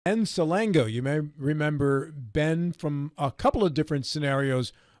Ben Salango. You may remember Ben from a couple of different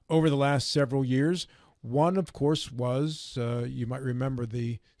scenarios over the last several years. One, of course, was you might remember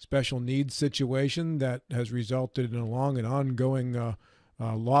the special needs situation that has resulted in a long and ongoing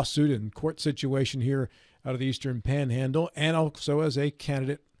lawsuit and court situation here out of the Eastern Panhandle, and also as a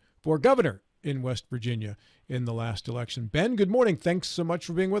candidate for governor in West Virginia in the last election. Ben, good morning. Thanks so much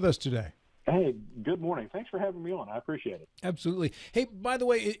for being with us today. Hey, good morning. Thanks for having me on. I appreciate it. Absolutely. Hey, by the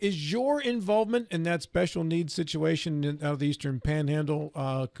way, is your involvement in that special needs situation out of the Eastern Panhandle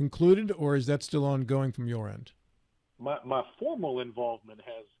concluded, or is that still ongoing from your end? My formal involvement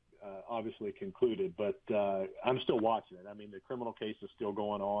has obviously concluded, but I'm still watching it. I mean, the criminal case is still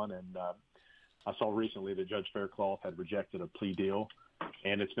going on, and I saw recently that Judge Faircloth had rejected a plea deal,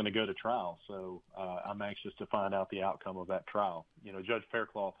 and it's going to go to trial. So I'm anxious to find out the outcome of that trial. You know, Judge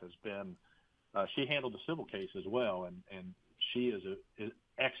Faircloth has been she handled the civil case as well, and she is an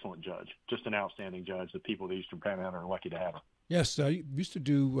excellent judge, just an outstanding judge. The people of the Eastern Panhandle are lucky to have her. Yes, I used to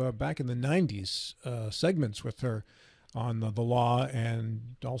do back in the 90s segments with her on the law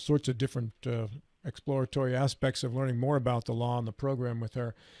and all sorts of different exploratory aspects of learning more about the law and the program with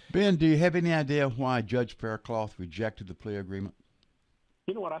her. Ben, do you have any idea why Judge Faircloth rejected the plea agreement?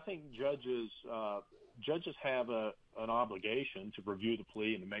 You know what? I think judges have an obligation to review the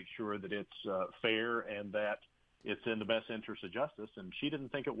plea and to make sure that it's fair and that it's in the best interest of justice, and she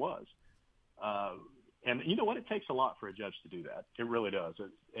didn't think it was. And you know what? It takes a lot for a judge to do that. It really does.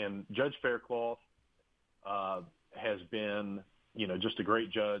 And Judge Faircloth has been, you know, just a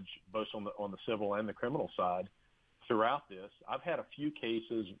great judge, both on the civil and the criminal side throughout this. I've had a few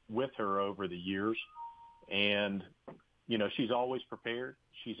cases with her over the years, and you know, she's always prepared.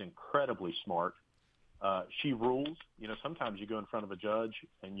 She's incredibly smart. She rules. You know, sometimes you go in front of a judge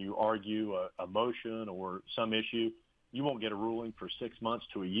and you argue a motion or some issue. You won't get a ruling for 6 months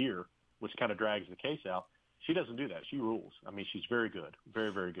to a year, which kind of drags the case out. She doesn't do that. She rules. I mean, she's very good,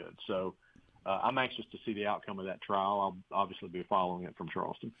 very, very good. So I'm anxious to see the outcome of that trial. I'll obviously be following it from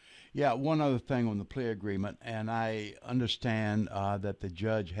Charleston. Yeah, one other thing on the plea agreement, and I understand that the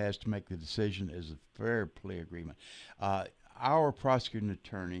judge has to make the decision as a fair plea agreement. Our prosecuting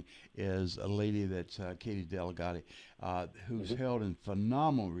attorney is a lady that's Katie Delegati, who's held in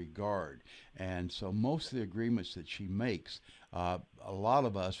phenomenal regard. And so most of the agreements that she makes, a lot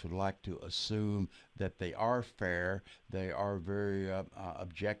of us would like to assume that they are fair, they are very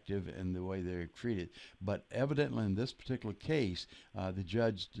objective in the way they're treated. But evidently in this particular case, the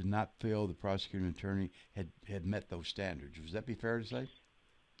judge did not feel the prosecuting attorney had met those standards. Would that be fair to say?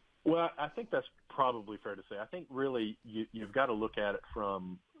 Well, I think that's probably fair to say. I think really you've got to look at it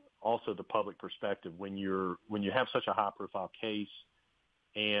from also the public perspective when you have such a high-profile case,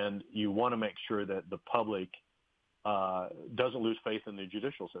 and you want to make sure that the public doesn't lose faith in the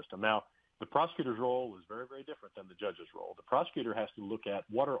judicial system. Now, the prosecutor's role is very, very different than the judge's role. The prosecutor has to look at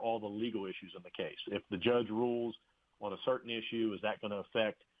what are all the legal issues in the case. If the judge rules on a certain issue, is that going to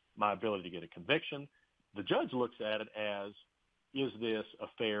affect my ability to get a conviction? The judge looks at it as, is this a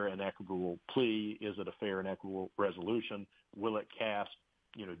fair and equitable plea? Is it a fair and equitable resolution? Will it cast,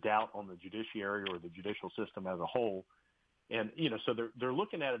 you know, doubt on the judiciary or the judicial system as a whole? And, you know, so they're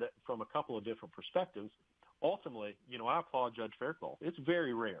looking at it from a couple of different perspectives. Ultimately, you know, I applaud Judge Faircloth. It's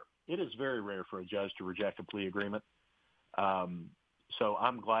very rare. It is very rare for a judge to reject a plea agreement. So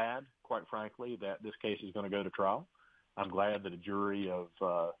I'm glad, quite frankly, that this case is going to go to trial. I'm glad that a jury of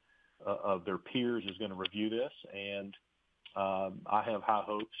their peers is going to review this, and I have high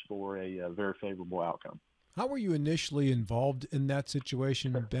hopes for a very favorable outcome. How were you initially involved in that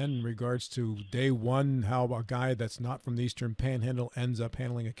situation, Ben, in regards to day one, how a guy that's not from the Eastern Panhandle ends up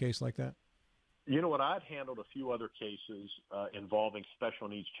handling a case like that? You know what? I'd handled a few other cases involving special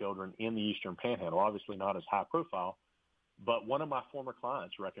needs children in the Eastern Panhandle, obviously not as high profile, but one of my former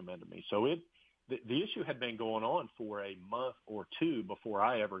clients recommended me. So the issue had been going on for a month or two before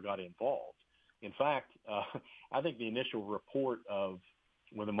I ever got involved. In fact, I think the initial report of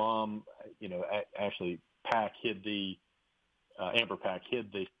when the mom, you know, actually Amber Pack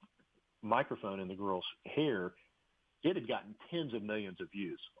hid the microphone in the girl's hair, it had gotten tens of millions of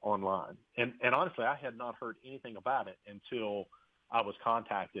views online. And honestly, I had not heard anything about it until I was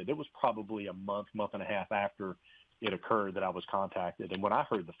contacted. It was probably a month and a half after it occurred that I was contacted. And when I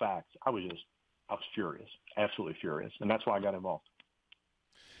heard the facts, I was furious, absolutely furious. And that's why I got involved.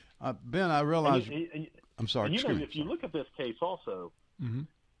 Ben, I realize. I'm sorry. And, you know, if you look at this case also,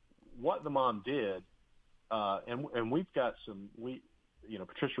 what the mom did, and we've got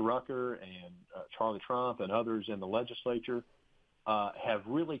Patricia Rucker and Charlie Trump and others in the legislature have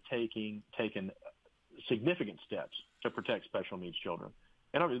really taken significant steps to protect special needs children.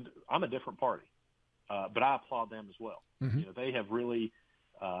 And I'm a different party, but I applaud them as well. Mm-hmm. They have really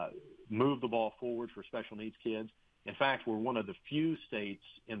moved the ball forward for special needs kids. In fact, we're one of the few states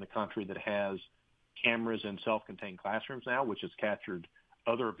in the country that has cameras in self-contained classrooms now, which has captured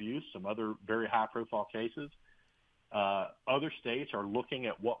other abuse, some other very high-profile cases. Other states are looking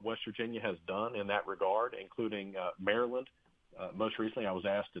at what West Virginia has done in that regard, including Maryland. Most recently, I was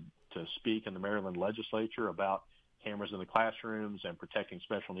asked to speak in the Maryland legislature about cameras in the classrooms and protecting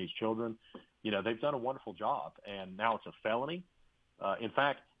special needs children. They've done a wonderful job, and now it's a felony. In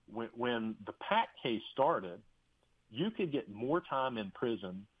fact, when the PAC case started, you could get more time in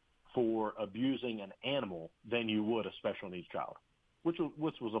prison for abusing an animal than you would a special needs child, which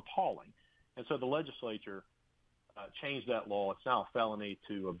was appalling. And so the legislature changed that law. It's now a felony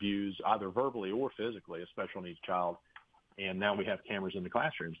to abuse either verbally or physically a special needs child. And now we have cameras in the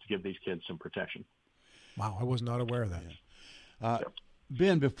classrooms to give these kids some protection. Wow, I was not aware of that. Yeah.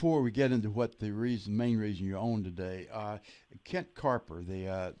 Ben, before we get into what the main reason you're on today, Kent Carper,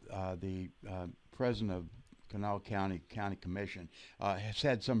 the president of Kanawha County Commission, has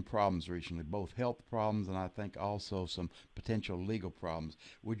had some problems recently, both health problems and I think also some potential legal problems.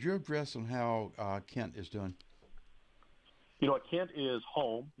 Would you address on how Kent is doing? Kent is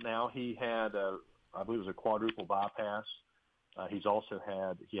home now. He had, I believe it was a quadruple bypass. He's also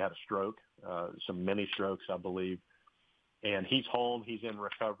had a stroke, some mini strokes, I believe. And he's home. He's in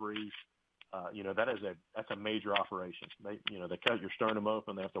recovery. That's a major operation. They cut your sternum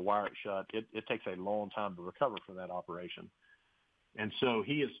open. They have to wire it shut. It takes a long time to recover from that operation. And so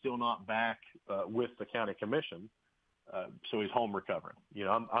he is still not back with the county commission. So he's home recovering.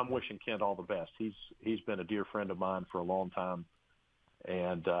 I'm wishing Kent all the best. He's been a dear friend of mine for a long time.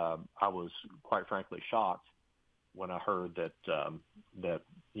 And I was quite frankly shocked when I heard that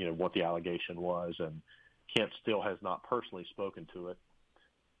what the allegation was, and Kent still has not personally spoken to it,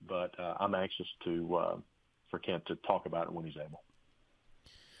 but I'm anxious for Kent to talk about it when he's able.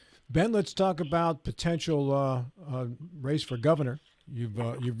 Ben, let's talk about potential race for governor.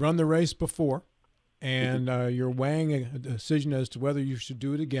 You've run the race before, and you're weighing a decision as to whether you should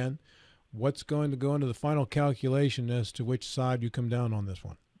do it again. What's going to go into the final calculation as to which side you come down on this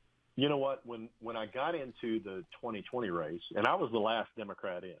one? You know what? When I got into the 2020 race, and I was the last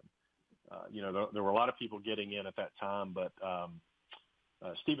Democrat in, there were a lot of people getting in at that time, but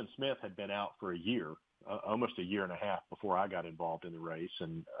Stephen Smith had been out for a year, almost a year and a half before I got involved in the race,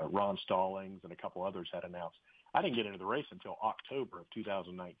 and Ron Stallings and a couple others had announced. I didn't get into the race until October of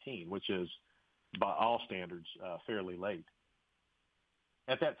 2019, which is, by all standards, fairly late.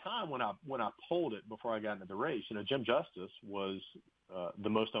 At that time, when I polled it before I got into the race, Jim Justice was the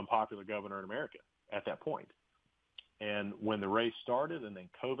most unpopular governor in America at that point. And when the race started and then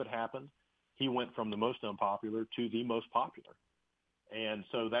COVID happened, he went from the most unpopular to the most popular. And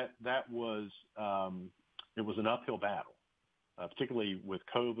so that was it was an uphill battle, particularly with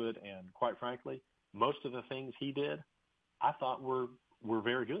COVID. And quite frankly, most of the things he did, I thought were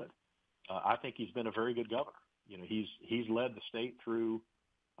very good. I think he's been a very good governor. He's led the state through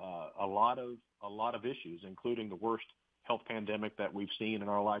a lot of issues, including the worst health pandemic that we've seen in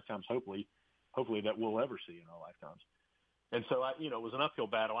our lifetimes. Hopefully that we'll ever see in our lifetimes. And so it was an uphill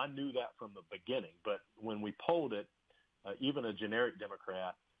battle. I knew that from the beginning, but when we polled it, even a generic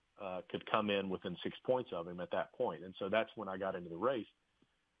Democrat could come in within 6 points of him at that point. And so that's when I got into the race.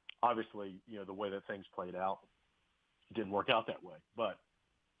 Obviously, the way that things played out, it didn't work out that way. But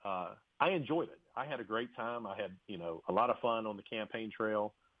I enjoyed it. I had a great time. I had, a lot of fun on the campaign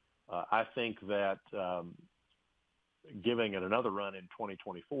trail. I think that giving it another run in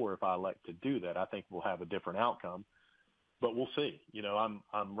 2024, if I elect to do that, I think we'll have a different outcome. But we'll see. I'm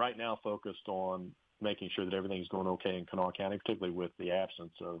right now focused on making sure that everything's going okay in Kanawha County, particularly with the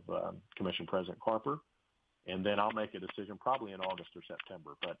absence of Commission President Carper. And then I'll make a decision probably in August or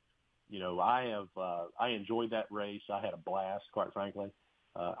September. But, I enjoyed that race. I had a blast, quite frankly.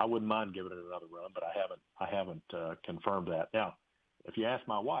 I wouldn't mind giving it another run, but I haven't confirmed that. Now, if you ask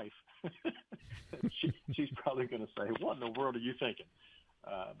my wife, she's probably going to say, what in the world are you thinking?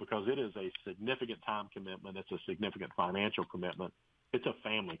 Because it is a significant time commitment. It's a significant financial commitment. It's a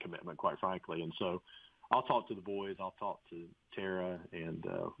family commitment, quite frankly. And so I'll talk to the boys. I'll talk to Tara, and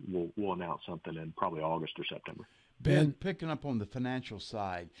we'll announce something in probably August or September. Ben, picking up on the financial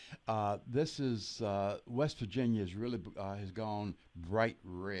side, this is West Virginia has gone bright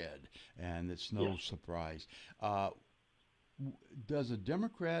red, and it's no surprise. Does a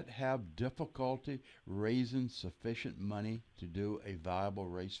Democrat have difficulty raising sufficient money to do a viable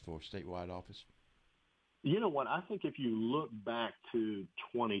race for statewide office? You know what? I think if you look back to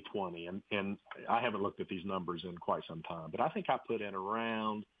 2020, and I haven't looked at these numbers in quite some time, but I think I put in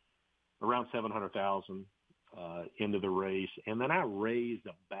around 700,000 into the race, and then I raised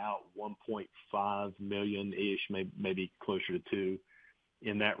about 1.5 million ish, maybe closer to two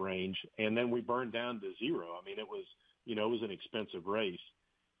in that range, and then we burned down to zero. I mean, it was it was an expensive race.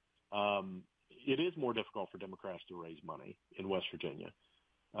 It is more difficult for Democrats to raise money in West Virginia.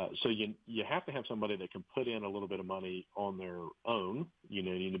 So you have to have somebody that can put in a little bit of money on their own. You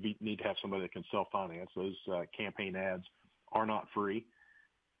need to have somebody that can self-finance. Those campaign ads are not free.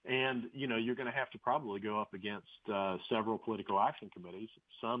 And, you're going to have to probably go up against several political action committees,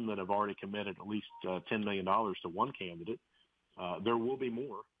 some that have already committed at least $10 million to one candidate. There will be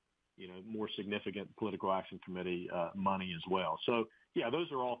more significant political action committee money as well. So, yeah,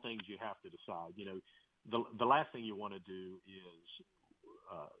 those are all things you have to decide. The last thing you want to do is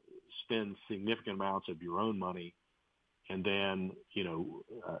spend significant amounts of your own money and then,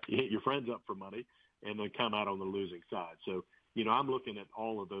 hit your friends up for money and then come out on the losing side. So, I'm looking at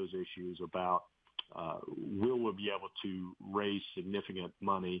all of those issues about will we be able to raise significant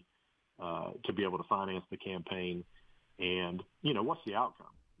money to be able to finance the campaign, and, what's the outcome?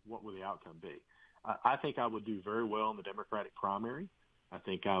 What will the outcome be? I think I would do very well in the Democratic primary. I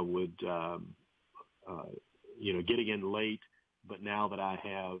think I would, getting in late, but now that I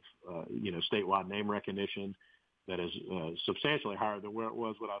have, statewide name recognition that is substantially higher than where it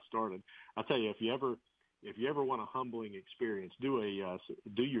was when I started. I'll tell you, if you ever want a humbling experience, do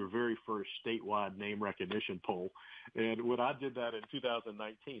your very first statewide name recognition poll. And when I did that in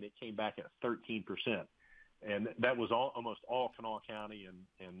 2019, it came back at 13%. And that was almost all Kanawha County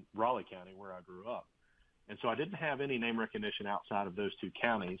and Raleigh County where I grew up. And so I didn't have any name recognition outside of those two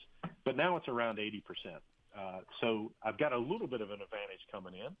counties, but now it's around 80%. So I've got a little bit of an advantage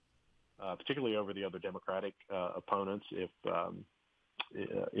coming in, particularly over the other Democratic opponents if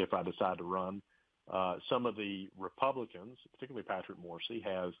I decide to run. Some of the Republicans, particularly Patrick Morrissey,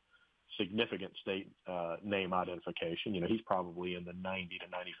 has significant state name identification. He's probably in the 90 to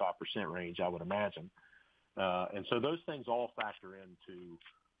 95% range, I would imagine. And so those things all factor into,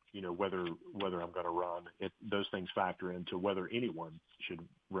 whether I'm going to run. Those things factor into whether anyone should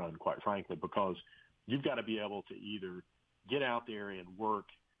run, quite frankly, because you've got to be able to either get out there and work,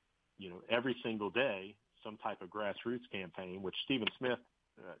 every single day, some type of grassroots campaign, which Stephen Smith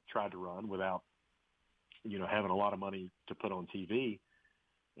tried to run without, having a lot of money to put on TV.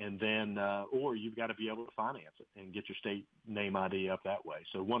 And then, or you've got to be able to finance it and get your state name ID up that way.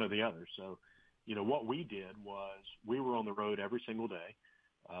 So one or the other. So, what we did was we were on the road every single day.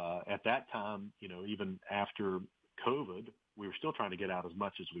 At that time, even after COVID, we were still trying to get out as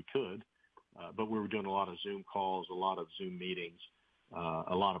much as we could. But we were doing a lot of Zoom calls, a lot of Zoom meetings,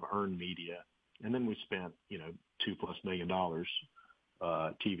 a lot of earned media. And then we spent, $2+ million,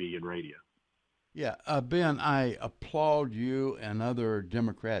 TV and radio. Yeah, Ben, I applaud you and other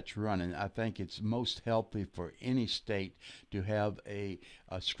Democrats running. I think it's most healthy for any state to have a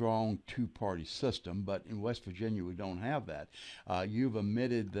strong two-party system, but in West Virginia we don't have that. You've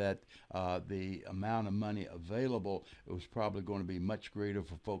admitted that the amount of money available was probably going to be much greater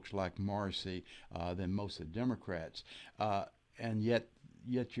for folks like Morrissey than most of the Democrats, and yet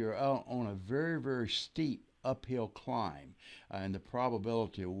you're on a very, very steep uphill climb, and the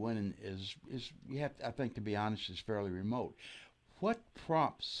probability of winning is you have to, I think, to be honest, is fairly remote. What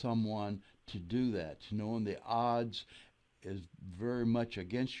prompts someone to do that, knowing the odds is very much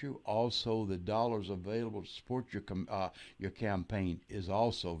against you? Also, the dollars available to support your campaign is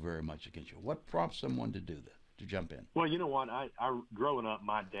also very much against you. What prompts someone to do that, to jump in? Well, you know what? I growing up,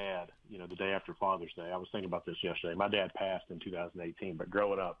 my dad, the day after Father's Day, I was thinking about this yesterday. My dad passed in 2018, but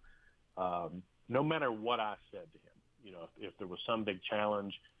growing up, no matter what I said to him, if there was some big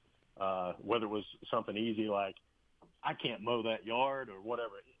challenge, whether it was something easy like, I can't mow that yard or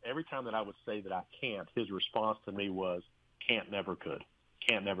whatever, every time that I would say that I can't, his response to me was, can't, never could.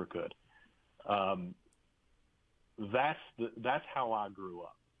 Can't, never could. That's how I grew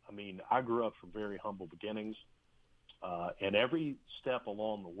up. I mean, I grew up from very humble beginnings, and every step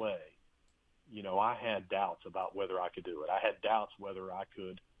along the way, I had doubts about whether I could do it. I had doubts whether I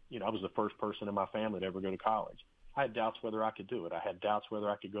could. I was the first person in my family to ever go to college. I had doubts whether I could do it. I had doubts whether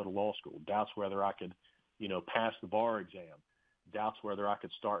I could go to law school, doubts whether I could, pass the bar exam, doubts whether I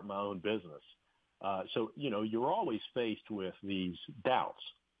could start my own business. So, you're always faced with these doubts.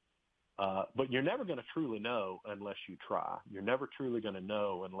 But you're never going to truly know unless you try. You're never truly going to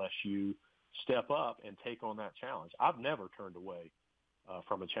know unless you step up and take on that challenge. I've never turned away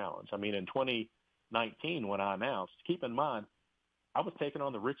from a challenge. I mean, in 2019, when I announced, keep in mind, I was taking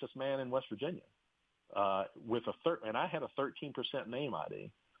on the richest man in West Virginia. with and I had a 13% name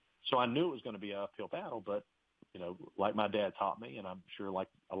ID. So I knew it was going to be an uphill battle, but, like my dad taught me, and I'm sure like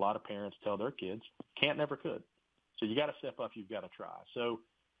a lot of parents tell their kids, can't, never could. So you got to step up, you've got to try. So,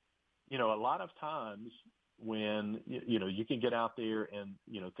 a lot of times when, you can get out there and,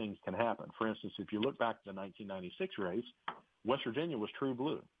 things can happen. For instance, if you look back to the 1996 race, West Virginia was true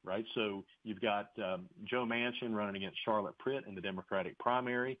blue, right? So you've got Joe Manchin running against Charlotte Pritt in the Democratic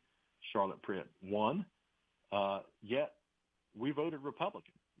primary. Charlotte Pritt won, yet we voted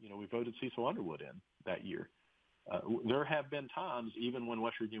Republican. We voted Cecil Underwood in that year. There have been times, even when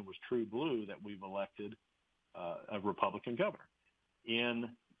West Virginia was true blue, that we've elected a Republican governor. In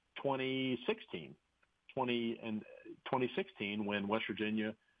 2016, when West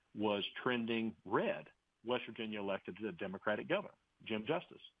Virginia was trending red, West Virginia elected a Democratic governor, Jim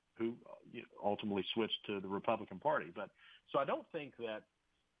Justice, who ultimately switched to the Republican Party. But so I don't think that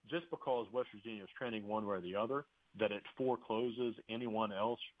just because West Virginia is trending one way or the other, that it forecloses anyone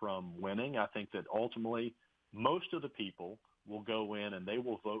else from winning. I think that ultimately most of the people will go in and they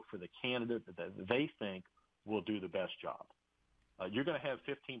will vote for the candidate that they think will do the best job. You're going to have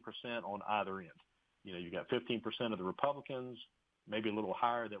 15% on either end. You got 15% of the Republicans, maybe a little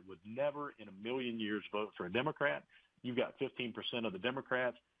higher, that would never in a million years vote for a Democrat. You've got 15% of the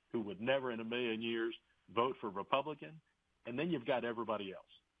Democrats who would never in a million years vote for Republican. And then you've got everybody else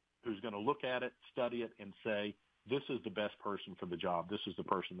who's going to look at it, study it, and say, this is the best person for the job. This is the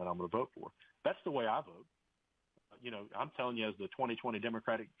person that I'm going to vote for. That's the way I vote. I'm telling you, as the 2020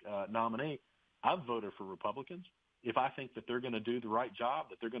 Democratic nominee, I've voted for Republicans. If I think that they're going to do the right job,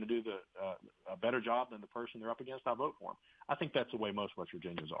 that they're going to do a better job than the person they're up against, I vote for them. I think that's the way most West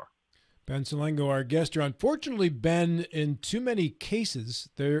Virginians are. Ben Salango, our guest here. Unfortunately, Ben, in too many cases,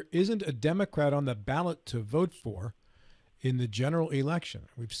 there isn't a Democrat on the ballot to vote for in the general election.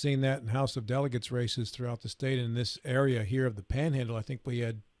 We've seen that in House of Delegates races throughout the state. In this area here of the Panhandle, I think we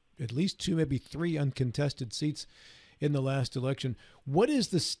had at least 2, maybe 3 uncontested seats in the last election. What is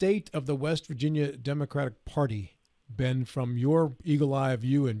the state of the West Virginia Democratic Party, Ben, from your eagle eye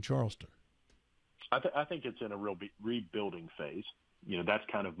view in Charleston? I think it's in a real rebuilding phase. That's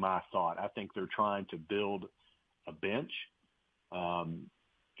kind of my thought. I think they're trying to build a bench.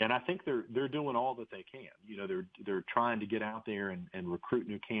 And I think they're doing all that they can. They're trying to get out there and recruit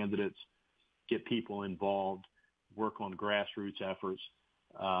new candidates, get people involved, work on grassroots efforts.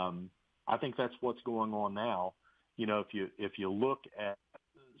 I think that's what's going on now. If you look at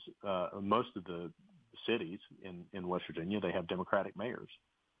most of the cities in West Virginia, they have Democratic mayors.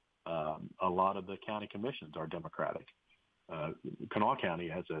 A lot of the county commissions are Democratic. Kanawha County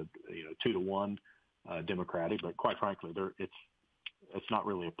has a 2-to-1 Democratic, but quite frankly, it's not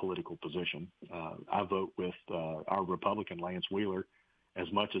really a political position. I vote with our Republican Lance Wheeler as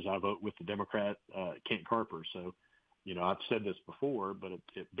much as I vote with the Democrat Kent Carper. So, I've said this before, but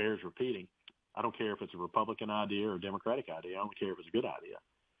it bears repeating. I don't care if it's a Republican idea or a Democratic idea. I don't care if it's a good idea.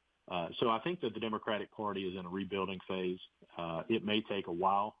 So I think that the Democratic Party is in a rebuilding phase. It may take a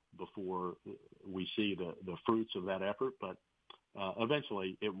while before we see the fruits of that effort, but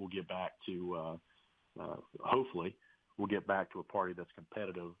eventually it will get back to, hopefully, we'll get back to a party that's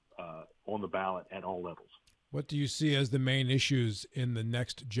competitive on the ballot at all levels. What do you see as the main issues in the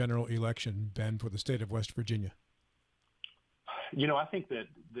next general election, Ben, for the state of West Virginia? I think that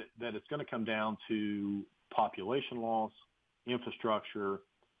it's going to come down to population loss, infrastructure,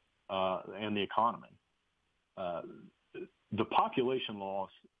 and the economy. The population loss,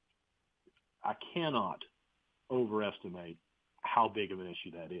 I cannot overestimate how big of an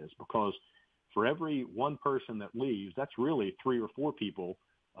issue that is, because for every one person that leaves, that's really 3 or 4 people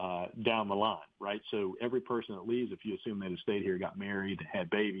down the line, right? So every person that leaves, if you assume they had stayed here, got married, had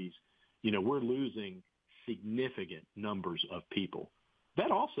babies, we're losing significant numbers of people.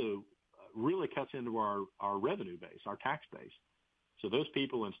 That also really cuts into our revenue base, our tax base. So those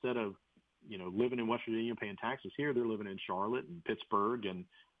people, instead of, living in West Virginia paying taxes here, they're living in Charlotte and Pittsburgh and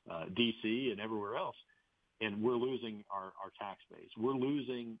D.C. and everywhere else. And we're losing our tax base. We're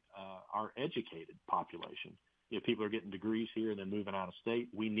losing our educated population. If people are getting degrees here and then moving out of state,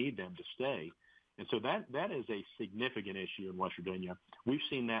 we need them to stay. And so that is a significant issue in West Virginia. We've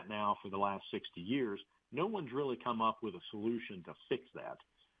seen that now for the last 60 years. No one's really come up with a solution to fix that.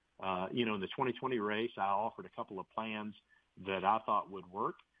 In the 2020 race, I offered a couple of plans that I thought would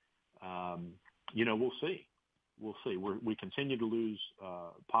work. We'll see. We'll see. We continue to lose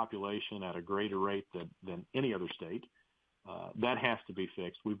population at a greater rate than any other state. That has to be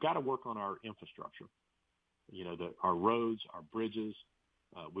fixed. We've got to work on our infrastructure. Our roads, our bridges,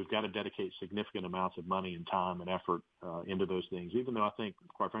 We've got to dedicate significant amounts of money and time and effort into those things, even though I think,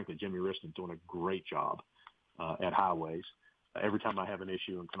 quite frankly, Jimmy Riston's doing a great job at highways. Every time I have an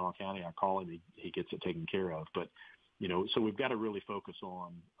issue in Kanawha County, I call him. He gets it taken care of. But, so we've got to really focus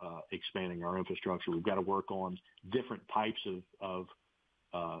on expanding our infrastructure. We've got to work on different types of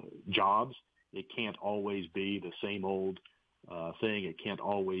jobs. It can't always be the same old thing. It can't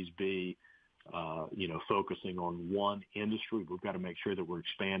always be focusing on one industry. We've got to make sure that we're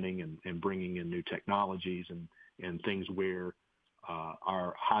expanding and bringing in new technologies and things where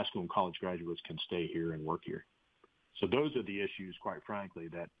our high school and college graduates can stay here and work here. So those are the issues, quite frankly,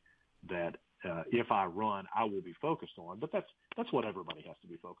 that if I run, I will be focused on. But that's what everybody has to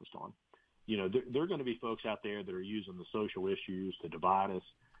be focused on. There are going to be folks out there that are using the social issues to divide us.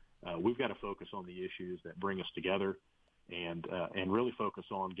 We've got to focus on the issues that bring us together and really focus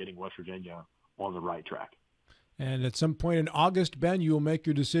on getting West Virginia on the right track. And at some point in August, Ben, you will make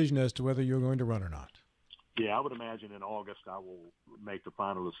your decision as to whether you're going to run or not. Yeah, I would imagine in August I will make the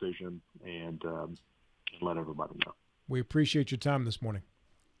final decision and let everybody know. We appreciate your time this morning.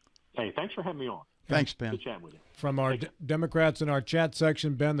 Hey, thanks for having me on. Thanks, Ben. Good chatting with you. From our Democrats in our chat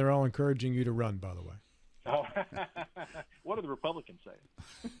section, Ben, they're all encouraging you to run, by the way. Oh, what are the Republicans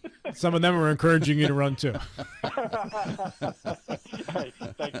saying? Some of them are encouraging you to run, too. Hey,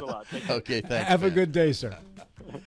 thanks a lot. Okay, thanks. Have Ben. a good day, sir.